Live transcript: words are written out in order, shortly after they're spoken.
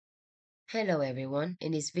Hello everyone,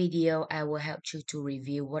 in this video I will help you to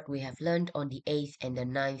review what we have learned on the 8th and the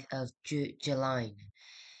 9th of July.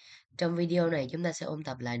 Trong video này chúng ta sẽ ôn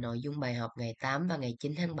tập lại nội dung bài học ngày 8 và ngày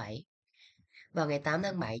 9 tháng 7. Vào ngày 8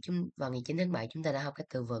 tháng 7 vào ngày 9 tháng 7 chúng ta đã học các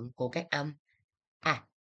từ vựng của các âm a,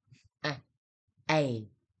 a, a,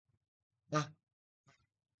 a,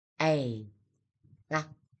 a,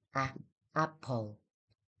 apple,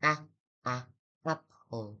 a,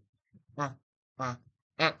 apple, a,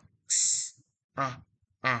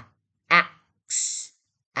 axe,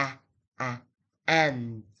 axe,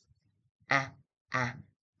 and,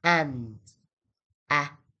 and,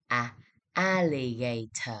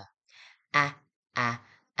 alligator,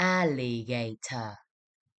 alligator,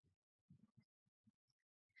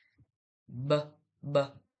 bee,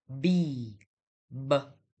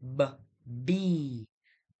 bee,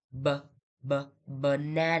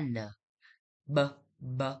 banana,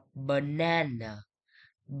 banana,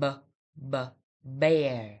 bear,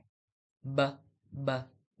 bear, bird,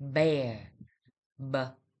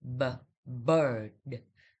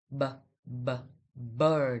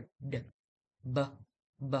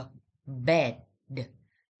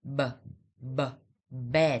 bird,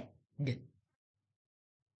 bed, bed.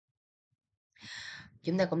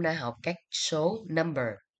 Chúng ta cũng đã học các số number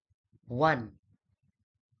 1,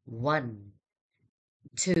 1,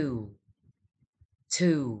 2,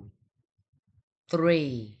 2, 3,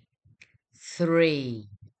 3,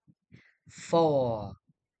 4,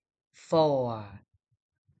 4.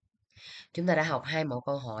 Chúng ta đã học hai mẫu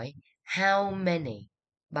câu hỏi. How many?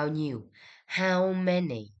 Bao nhiêu? How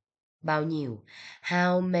many? Bao nhiêu?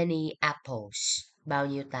 How many apples? Bao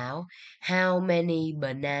nhiêu táo? How many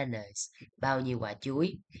bananas? Bao nhiêu quả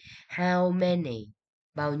chuối? How many?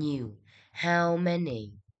 Bao nhiêu? How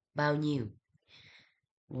many? Bao nhiêu?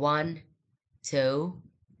 1, 2,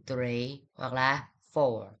 3 hoặc là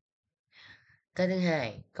 4. Cái thứ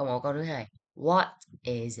hai, câu thứ hai. What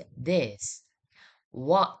is this?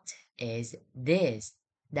 What is this?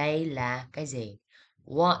 Đây là cái gì?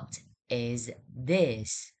 What is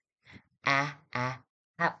this?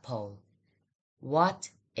 Apple. What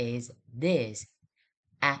is this?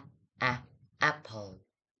 Apple.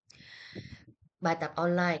 Bài tập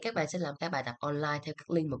online, các bạn sẽ làm các bài tập online theo các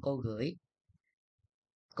link mà cô gửi.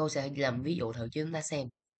 Cô sẽ làm ví dụ thử cho chúng ta xem.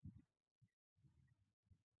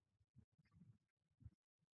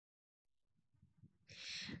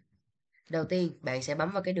 Đầu tiên, bạn sẽ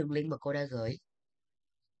bấm vào cái đường link mà cô đã gửi.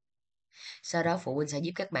 Sau đó phụ huynh sẽ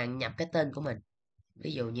giúp các bạn nhập cái tên của mình.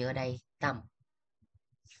 Ví dụ như ở đây, Tâm.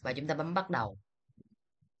 Và chúng ta bấm bắt đầu.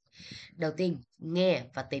 Đầu tiên, nghe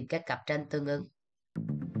và tìm các cặp tranh tương ứng.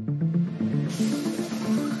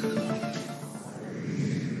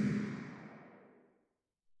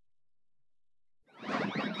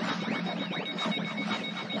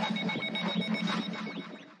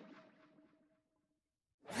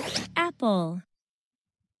 Apple,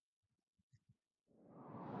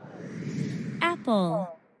 apple,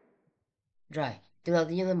 Rồi, chúng ta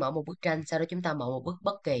mở một bức tranh, sau đó chúng ta mở một bức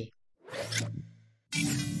bất kỳ.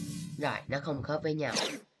 Rồi, nó không khớp với nhau.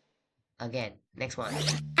 Again, next one.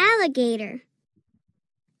 alligator,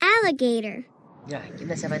 alligator, Rồi, chúng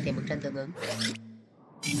ta sẽ phải tìm bức tranh tương ứng.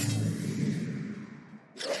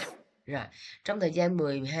 Rồi, trong thời gian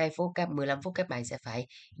 15 phút các bạn sẽ phải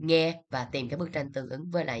nghe và tìm cái bức tranh tương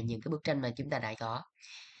ứng với lại những cái bức tranh mà chúng ta đã có.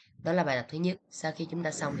 Đó là bài tập thứ nhất. Sau khi chúng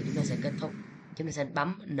ta xong thì chúng ta sẽ kết thúc. Chúng ta sẽ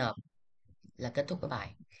bấm nộp là kết thúc cái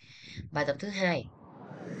bài. Bài tập thứ hai.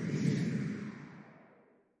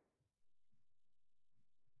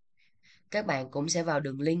 Các bạn cũng sẽ vào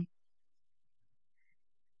đường link.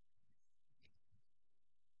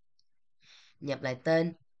 Nhập lại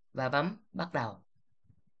tên và bấm bắt đầu.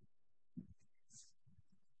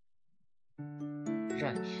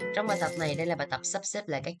 Rồi, trong bài tập này đây là bài tập sắp xếp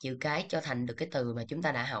lại các chữ cái cho thành được cái từ mà chúng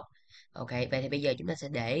ta đã học. Ok, vậy thì bây giờ chúng ta sẽ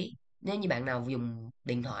để, nếu như bạn nào dùng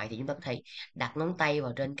điện thoại thì chúng ta có thể đặt ngón tay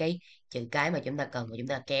vào trên cái chữ cái mà chúng ta cần và chúng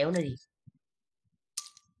ta kéo nó đi.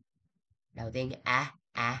 Đầu tiên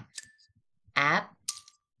apple,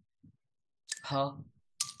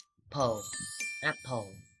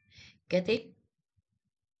 apple. Kế tiếp,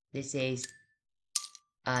 this is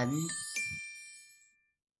an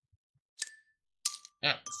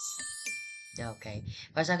axe. Ok,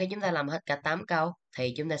 và sau khi chúng ta làm hết cả 8 câu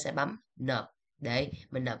thì chúng ta sẽ bấm nộp để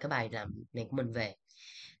mình nộp cái bài làm này của mình về.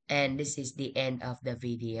 And this is the end of the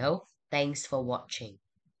video. Thanks for watching.